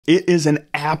It is an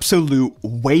absolute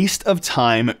waste of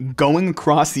time going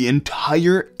across the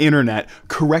entire internet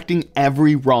correcting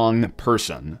every wrong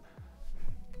person.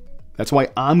 That's why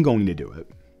I'm going to do it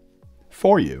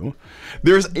for you.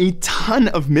 There's a ton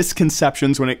of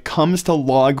misconceptions when it comes to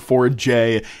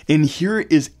Log4j, and here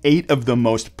is 8 of the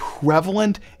most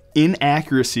prevalent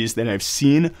inaccuracies that I've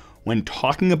seen when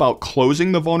talking about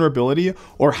closing the vulnerability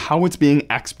or how it's being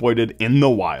exploited in the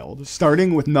wild.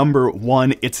 Starting with number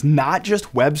 1, it's not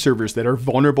just web servers that are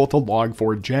vulnerable to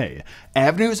Log4j.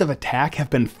 Avenues of attack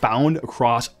have been found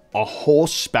across a whole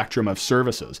spectrum of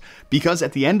services, because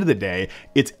at the end of the day,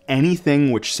 it's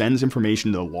anything which sends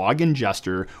information to the log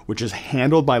ingester, which is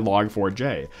handled by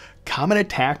Log4j. Common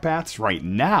attack paths right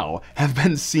now have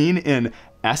been seen in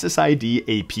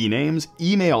SSID AP names,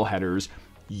 email headers,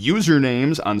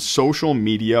 usernames on social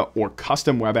media or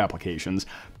custom web applications,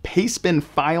 pastebin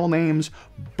file names,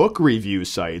 book review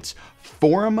sites,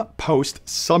 forum post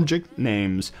subject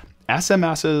names,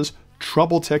 SMSs,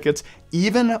 trouble tickets,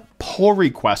 even pull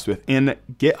requests within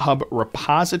GitHub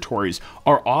repositories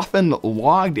are often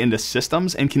logged into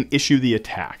systems and can issue the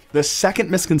attack. The second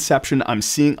misconception I'm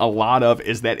seeing a lot of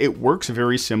is that it works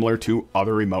very similar to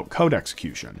other remote code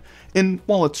execution. And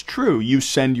while it's true, you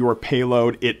send your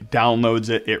payload, it downloads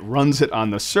it, it runs it on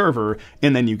the server,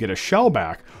 and then you get a shell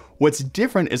back. What's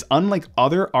different is, unlike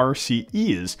other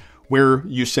RCEs, where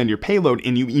you send your payload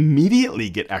and you immediately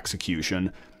get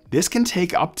execution, this can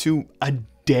take up to a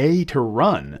day to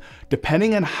run,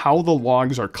 depending on how the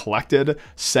logs are collected,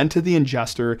 sent to the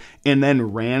ingester, and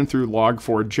then ran through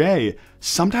Log4j.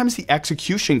 Sometimes the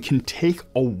execution can take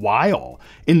a while,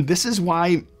 and this is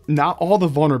why not all the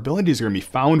vulnerabilities are going to be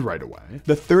found right away.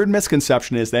 The third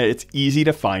misconception is that it's easy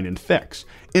to find and fix.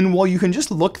 And while you can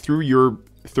just look through your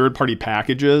third-party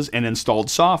packages and installed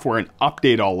software and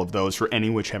update all of those for any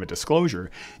which have a disclosure,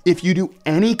 if you do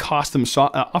any custom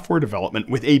software development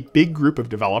with a big group of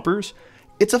developers,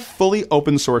 it's a fully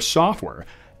open source software.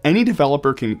 Any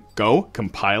developer can go,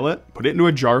 compile it, put it into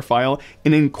a jar file,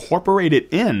 and incorporate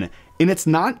it in, and it's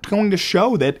not going to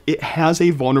show that it has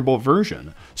a vulnerable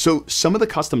version. So some of the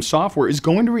custom software is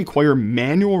going to require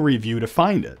manual review to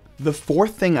find it. The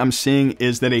fourth thing I'm seeing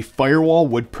is that a firewall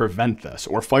would prevent this,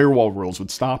 or firewall rules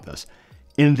would stop this.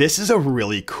 And this is a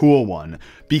really cool one,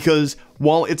 because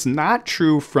while it's not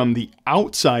true from the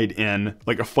outside in,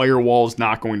 like a firewall is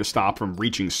not going to stop from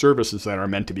reaching services that are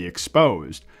meant to be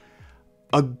exposed,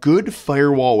 a good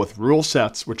firewall with rule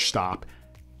sets which stop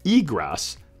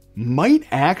egress might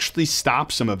actually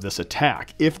stop some of this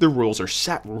attack if the rules are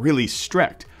set really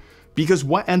strict. Because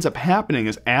what ends up happening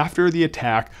is, after the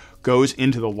attack goes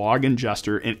into the log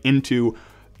ingester and into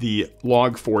the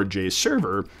Log4j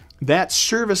server, that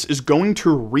service is going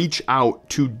to reach out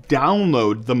to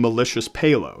download the malicious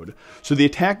payload. So the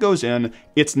attack goes in,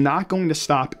 it's not going to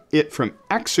stop it from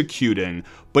executing,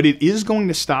 but it is going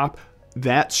to stop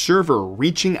that server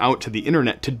reaching out to the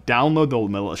internet to download the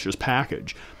malicious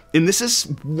package. And this is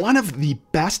one of the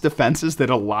best defenses that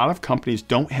a lot of companies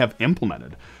don't have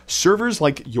implemented. Servers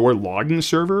like your logging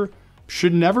server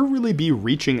should never really be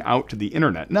reaching out to the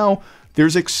internet. Now,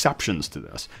 there's exceptions to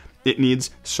this. It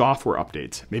needs software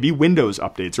updates, maybe Windows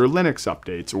updates or Linux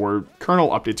updates or kernel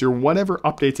updates or whatever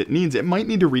updates it needs. It might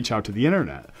need to reach out to the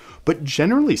internet. But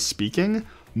generally speaking,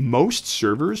 most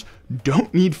servers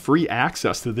don't need free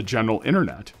access to the general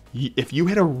internet. If you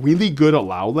had a really good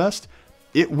allow list,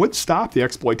 it would stop the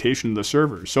exploitation of the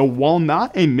server. So while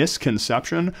not a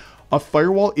misconception, a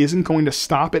firewall isn't going to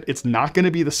stop it. It's not going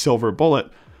to be the silver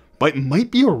bullet, but it might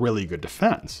be a really good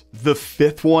defense. The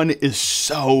fifth one is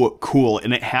so cool,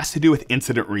 and it has to do with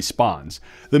incident response.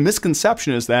 The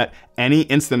misconception is that any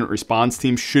incident response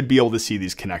team should be able to see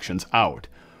these connections out.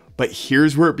 But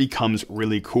here's where it becomes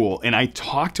really cool. And I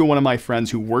talked to one of my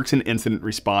friends who works in incident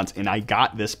response, and I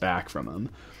got this back from him.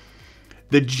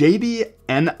 The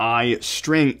JDNI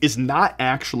string is not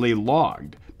actually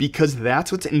logged, because that's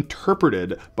what's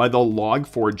interpreted by the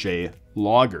Log4j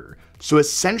logger. So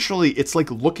essentially, it's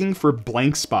like looking for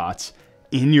blank spots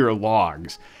in your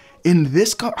logs. And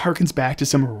this harkens back to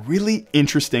some really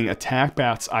interesting attack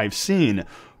paths I've seen,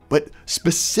 but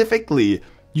specifically,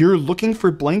 you're looking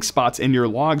for blank spots in your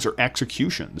logs or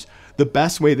executions. The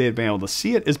best way they've been able to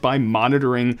see it is by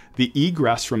monitoring the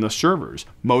egress from the servers.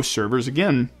 Most servers,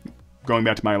 again, going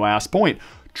back to my last point,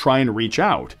 try and reach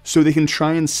out. So they can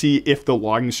try and see if the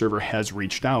logging server has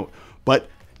reached out. But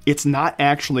it's not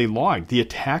actually logged. The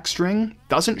attack string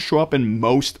doesn't show up in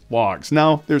most logs.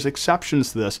 Now, there's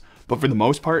exceptions to this, but for the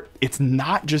most part, it's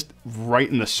not just right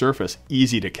in the surface,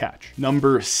 easy to catch.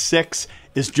 Number 6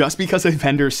 is, just because a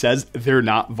vendor says they're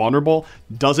not vulnerable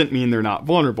doesn't mean they're not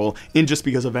vulnerable. And just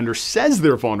because a vendor says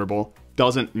they're vulnerable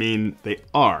doesn't mean they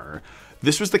are.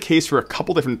 This was the case for a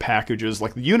couple different packages,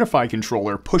 like the Unify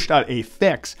controller pushed out a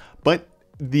fix, but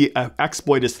the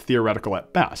exploit is theoretical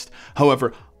at best.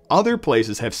 However, other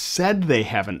places have said they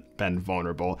haven't been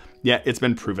vulnerable, yet it's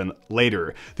been proven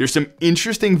later. There's some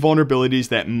interesting vulnerabilities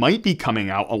that might be coming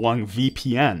out along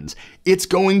VPNs. It's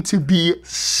going to be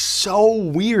so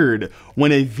weird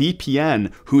when a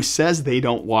VPN who says they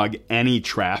don't log any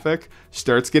traffic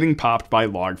starts getting popped by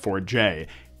Log4j.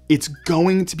 It's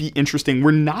going to be interesting.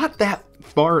 We're not that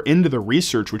far into the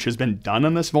research which has been done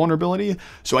on this vulnerability,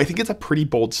 so I think it's a pretty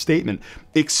bold statement,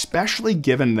 especially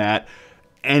given that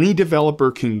any developer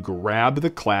can grab the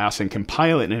class and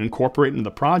compile it and incorporate it into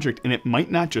the project, and it might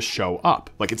not just show up.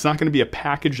 Like, it's not going to be a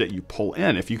package that you pull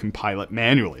in if you compile it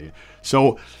manually.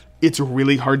 So it's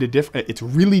really it's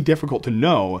really difficult to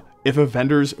know if a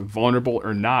vendor's vulnerable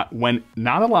or not when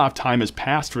not a lot of time has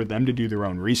passed for them to do their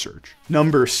own research.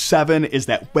 Number 7 is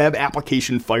that web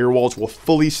application firewalls will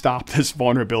fully stop this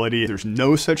vulnerability. There's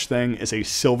no such thing as a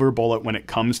silver bullet when it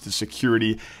comes to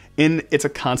security, and it's a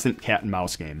constant cat and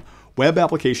mouse game. Web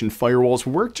application firewalls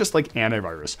work just like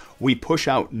antivirus. We push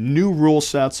out new rule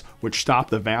sets which stop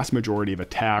the vast majority of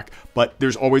attack, but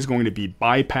there's always going to be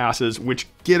bypasses which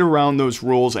get around those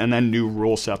rules, and then new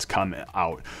rule sets come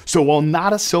out. So while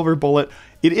not a silver bullet,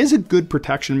 it is a good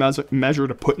protection measure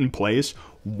to put in place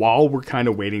while we're kind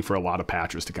of waiting for a lot of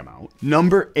patches to come out.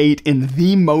 Number 8, and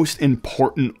the most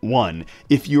important one,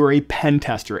 if you're a pen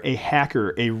tester, a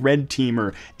hacker, a red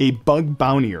teamer, a bug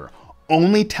bountier,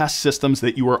 only test systems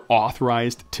that you are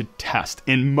authorized to test.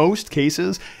 In most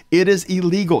cases, it is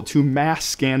illegal to mass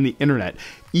scan the internet.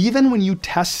 Even when you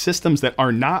test systems that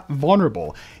are not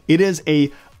vulnerable, it is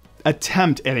an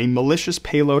attempt at a malicious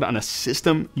payload on a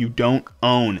system you don't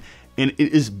own. And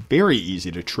it is very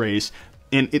easy to trace,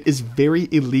 and it is very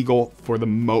illegal for the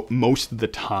most of the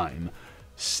time.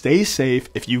 Stay safe.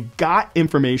 If you got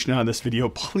information out of this video,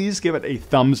 please give it a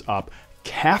thumbs up,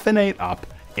 caffeinate up,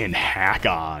 and hack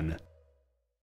on.